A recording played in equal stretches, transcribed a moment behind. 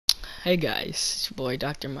Hey guys, it's your boy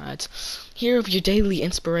Dr. Mods, here with your daily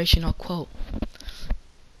inspirational quote.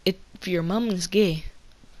 If your mom is gay,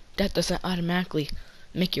 that doesn't automatically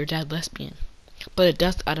make your dad lesbian, but it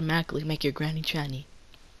does automatically make your granny tranny.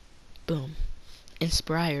 Boom.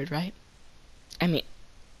 Inspired, right? I mean,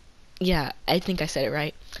 yeah, I think I said it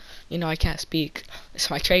right. You know, I can't speak. It's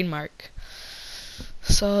my trademark.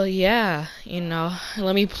 So yeah,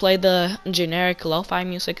 let me play the generic lo-fi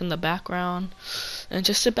music in the background and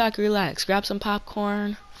just sit back, relax, grab some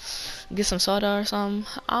popcorn, get some soda or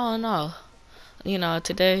something. I don't know.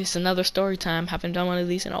 Today's another story time. Haven't done one of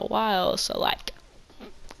these in a while, so like,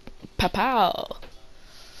 pow.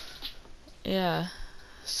 Yeah.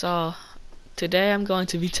 So today I'm going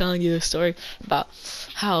to be telling you a story about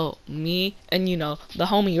how me and the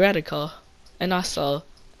homie Radical and also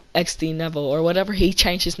XD Neville or whatever he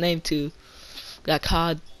changed his name to got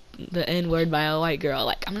called the N-word by a white girl.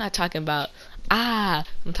 Like, I'm not talking about I'm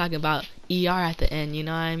talking about ER at the end, you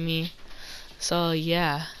know what I mean? So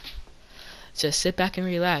yeah, just sit back and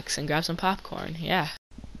relax and grab some popcorn. Yeah.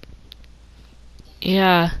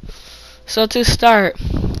 So to start,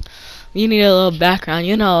 you need a little background.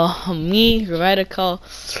 Me, Radical,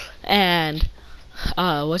 and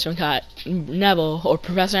Neville or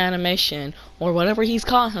Professor Animation or whatever he's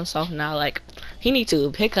calling himself now. Like, he needs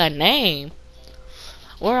to pick a name.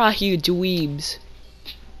 We're all huge dweebs.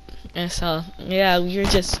 And so, yeah, we were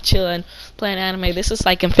just chilling, playing anime. This is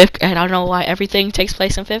like in 5th grade. I don't know why everything takes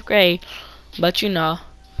place in 5th grade. But, we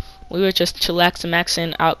were just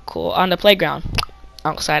chillaxing out cool on the playground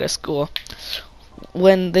outside of school.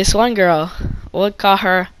 When this one girl, we'll call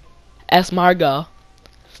her as Margot.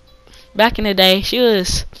 Back in the day, she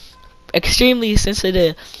was extremely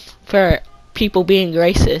sensitive for people being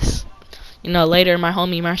racist. Later, my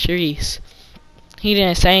homie Marcherise, he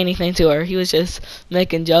didn't say anything to her. He was just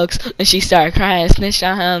making jokes, and she started crying and snitched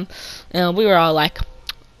on him. And we were all like,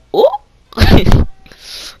 ooh.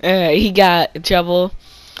 He got in trouble.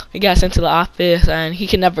 He got sent to the office, and he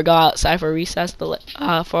could never go outside for recess for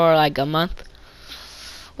like a month,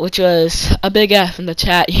 which was a big F in the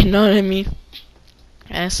chat, you know what I mean?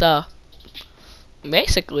 And so,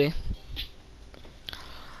 basically,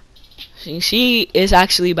 she is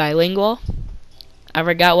actually bilingual. I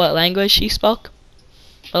forgot what language she spoke,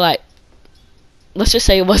 but like, let's just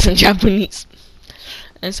say it wasn't Japanese.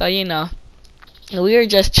 And so, we were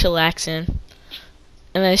just chillaxing,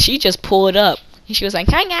 and then she just pulled up, and she was like,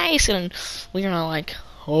 "Hi guys," and we were all like,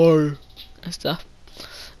 "Hi," and stuff.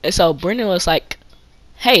 And so Brendan was like,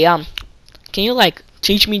 "Hey, can you like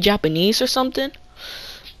teach me Japanese or something?"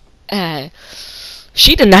 And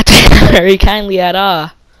she did not take that very kindly at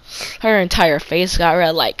all. Her entire face got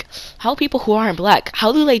red. Like, how people who aren't black,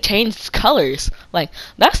 how do they change colors? Like,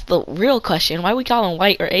 that's the real question. Why we call them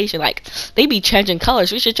white or Asian? Like, they be changing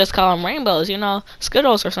colors. We should just call them rainbows,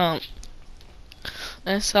 Skittles or something.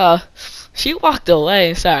 And so she walked away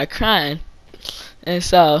and started crying. And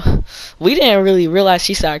so we didn't really realize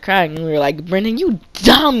she started crying. And we were like, "Brendan, you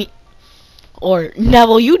dummy," or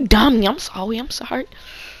 "Neville, you dummy. I'm sorry."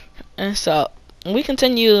 And so we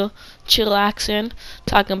continue chillaxing,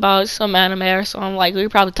 talking about some anime or something. Like, we were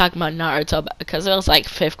probably talking about Naruto because it was like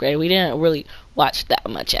 5th grade. We didn't really watch that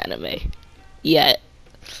much anime yet.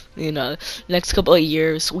 Next couple of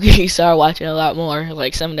years we started watching a lot more,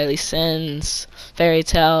 like Seven Deadly Sins, Fairy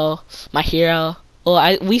Tail, My Hero.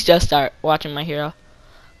 Well, we just started watching My Hero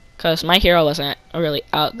because My Hero wasn't really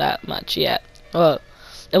out that much yet. Well,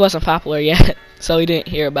 it wasn't popular yet, so we didn't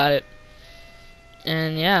hear about it.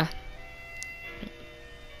 And yeah,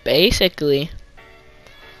 basically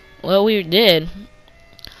what we did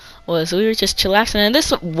was we were just chillaxing, and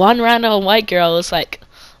this one random white girl was like,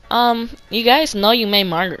 "You guys know you made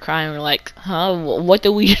Margaret cry." And we're like, "Huh? What did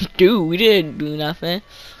we do? We didn't do nothing."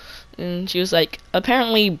 And she was like,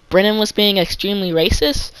 "Apparently Brennan was being extremely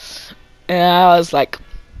racist." And I was like,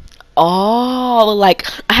 oh, like,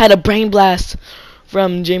 I had a brain blast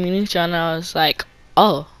from Jimmy Neutron, and I was like,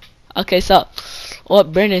 oh, okay, so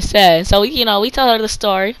what Brennan said. So, we told her the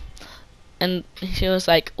story, and she was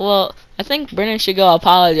like, "Well, I think Brennan should go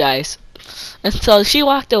apologize." And so she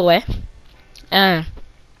walked away, and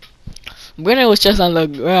Brennan was just on the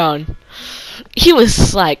ground. He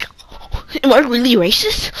was like, "Am I really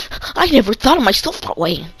racist? I never thought of myself that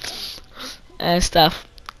way," and stuff.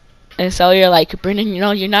 And so you're like, "Brennan,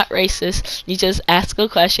 you're not racist. You just ask a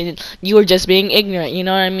question. You were just being ignorant, you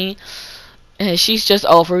know what I mean?" And she's just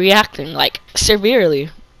overreacting, like, severely.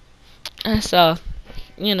 And so,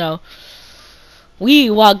 we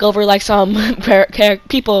walk over like some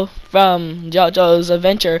people from JoJo's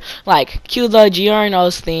Adventure, like, cue the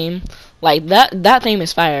Giorno's theme. Like that theme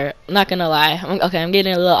is fire. I'm not gonna lie. Okay, I'm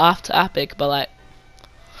getting a little off topic, but like,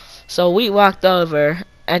 so we walked over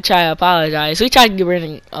and tried to apologize. We tried to get rid of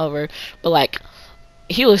him over, but like,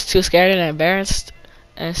 he was too scared and embarrassed,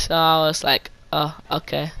 and so I was like, oh,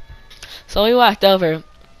 okay. So we walked over,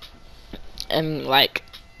 and like,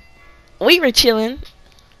 we were chilling.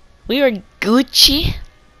 We were Gucci,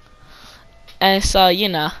 and so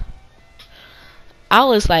I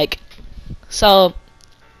was like, so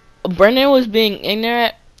Brendan was being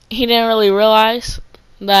ignorant. He didn't really realize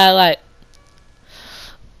that like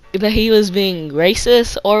that he was being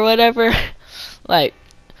racist or whatever. Like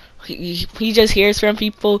he just hears from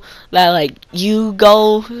people that like you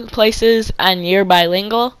go places and you're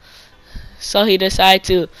bilingual, so he decided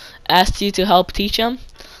to ask you to help teach him.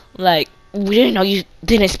 Like, we didn't know you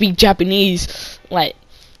didn't speak Japanese. Like,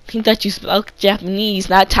 he thought you spoke Japanese,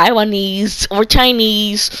 not Taiwanese or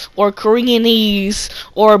Chinese or Koreanese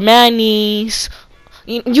or Manese.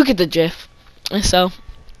 You get the drift. And so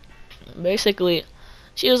basically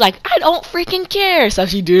she was like, I don't freaking care. So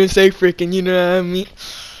she didn't say freaking, you know what I mean?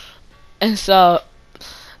 And so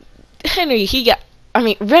Henry,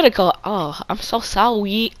 Radical, oh, I'm so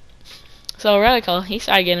sorry. So Radical, he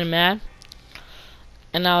started getting mad.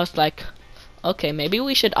 And I was like, okay, maybe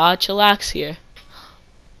we should all chillax here.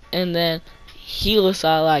 And then he was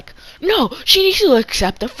all like, no, she needs to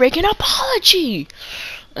accept a freaking apology.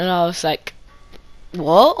 And I was like,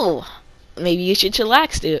 whoa, maybe you should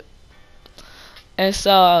chillax, dude. And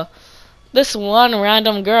so this one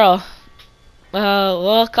random girl,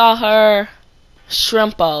 we'll call her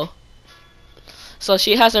Shrimpo. So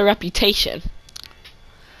she has a reputation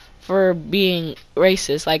for being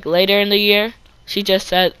racist. Like later in the year, she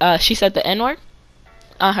said the N-word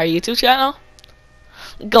on her YouTube channel.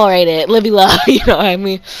 Go rate it, Libby Love, you know what I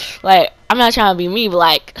mean? Like, I'm not trying to be mean, but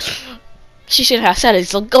like, she should have said it,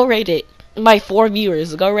 so go rate it. My 4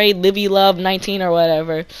 viewers, go rate Libby Love 19 or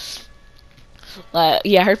whatever.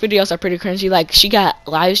 Yeah, her videos are pretty cringy. Like, she got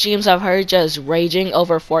live streams of her just raging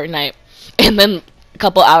over Fortnite, and then a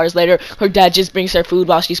couple hours later, her dad just brings her food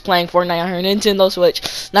while she's playing Fortnite on her Nintendo Switch.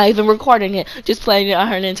 Not even recording it, just playing it on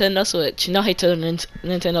her Nintendo Switch. No hate to the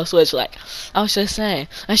Nintendo Switch, like, I was just saying.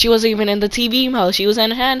 And she wasn't even in the TV mode, she was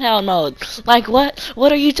in handheld mode. Like, what?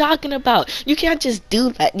 What are you talking about? You can't just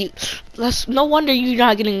do that. That's no wonder you're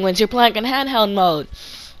not getting wins. You're playing in handheld mode.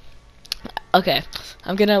 Okay,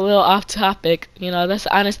 I'm getting a little off topic. You know, that's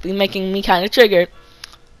honestly making me kind of triggered.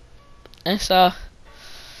 And so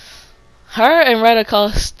her and Radical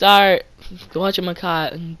start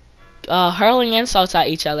hurling insults at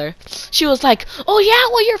each other. She was like, oh yeah,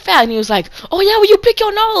 well you're fat. And he was like, oh yeah, well you pick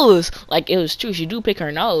your nose. Like, it was true, she do pick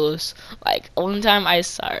her nose. Like, one time I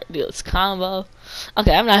saw her do this combo.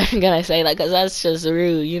 Okay, I'm not even gonna say that because that's just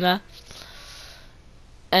rude, you know.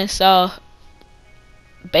 And so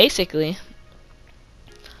basically,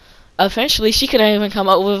 eventually she couldn't even come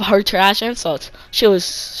up with her trash insults. She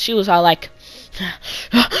was all like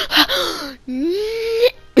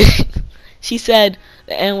she said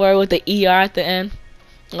the N-word with the ER at the end.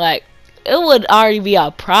 Like, it would already be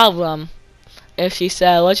a problem if she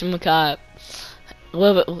said whatchamacallit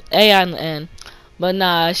with A on the end. But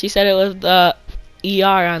nah, she said it with the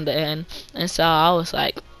ER on the end. And so I was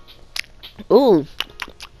like, ooh,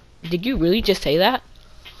 did you really just say that?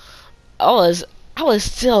 I was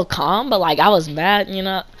still calm, but like I was mad, you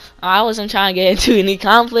know. I wasn't trying to get into any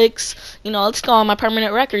conflicts, you know. Let's go on my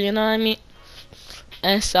permanent record, you know what I mean.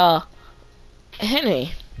 And so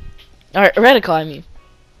Henry, or Radical, I mean,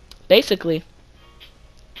 basically,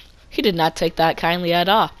 he did not take that kindly at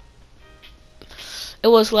all. It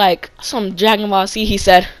was like some Dragon Ball Z. He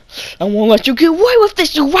said, I won't let you get away with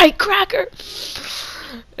this, you white cracker.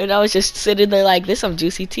 And I was just sitting there like, this some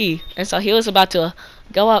juicy tea. And so he was about to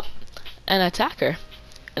go up and attack her.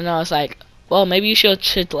 And I was like, well, maybe you should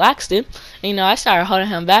chillax, dude. And, you know, I started holding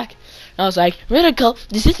him back. And I was like, Radical,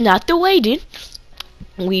 this is not the way, dude.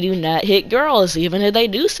 We do not hit girls, even if they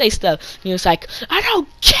do say stuff. And he was like, I don't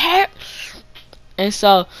care. And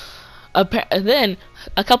so then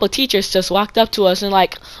a couple teachers just walked up to us and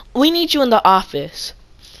like, we need you in the office.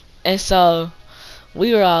 And so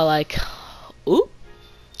we were all like, ooh.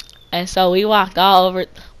 And so we walked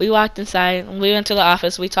inside, and we went to the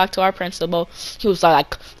office, we talked to our principal. He was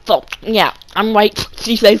like, so, yeah, I'm white,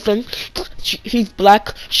 she's Asian, he's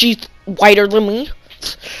black, she's whiter than me.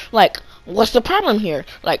 Like, what's the problem here?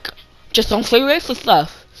 Like, just don't say racist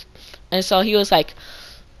stuff. And so he was like,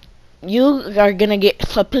 you are gonna get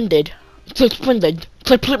suspended.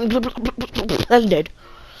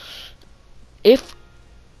 If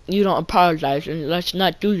you don't apologize, and let's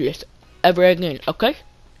not do this ever again, okay?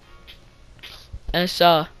 And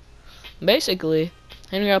so Basically,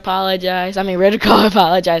 Henry apologized. I mean, Ridicule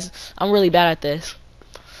apologized. I'm really bad at this.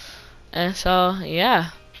 And so,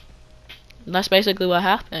 yeah. That's basically what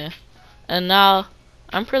happened. And now,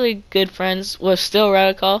 I'm pretty good friends with still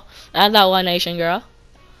Ridicule and that one Asian girl.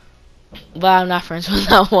 But I'm not friends with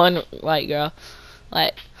that one white girl.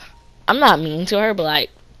 Like, I'm not mean to her, but like,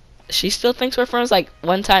 she still thinks we're friends. Like,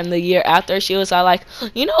 one time the year after, she was all like,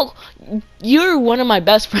 you know, you're one of my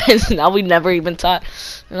best friends. Now we never even talked.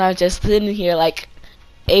 And I was just sitting here like,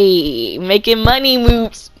 hey, making money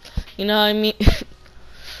moves. You know what I mean?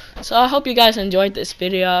 So I hope you guys enjoyed this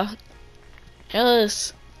video. It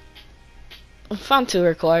was fun to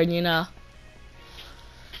record, you know.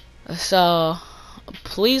 So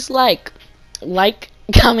please like,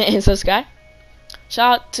 comment, and subscribe.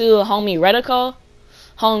 Shout out to homie Reticle,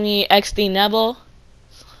 homie XD Neville,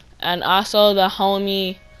 and also the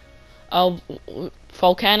homie of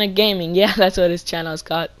Volcanic Gaming. Yeah, that's what his channel is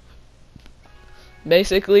called.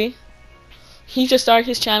 Basically, he just started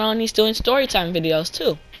his channel and he's doing Storytime videos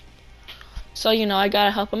too. So, you know, I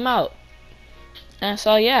gotta help him out. And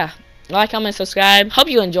so, yeah, like, comment, subscribe. Hope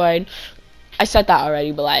you enjoyed. I said that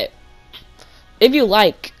already, but like, if you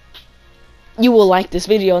like, you will like this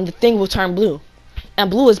video and the thing will turn blue.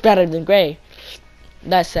 And blue is better than gray.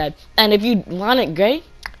 That said. And if you want it gray,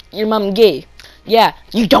 your mom gay. Yeah,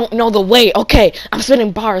 you don't know the way. Okay, I'm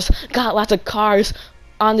spitting bars. Got lots of cars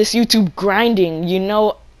on this YouTube grinding. You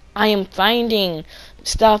know, I am finding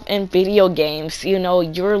stuff in video games. You know,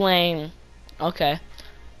 you're lame. Okay,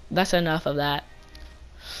 that's enough of that.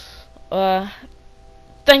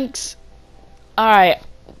 Thanks. Alright,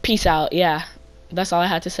 peace out. Yeah, that's all I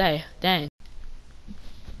had to say. Dang.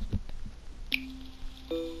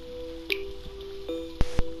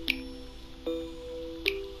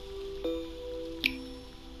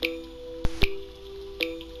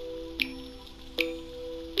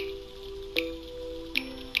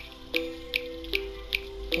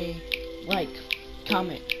 Hey, like,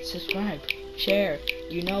 comment, subscribe, share.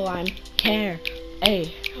 You know I'm care.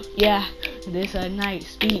 Hey, yeah, this a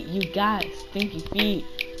nice beat. You got stinky feet.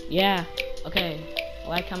 Yeah, okay.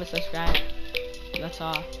 Like, comment, subscribe. That's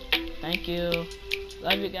all. Thank you.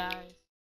 Love you guys.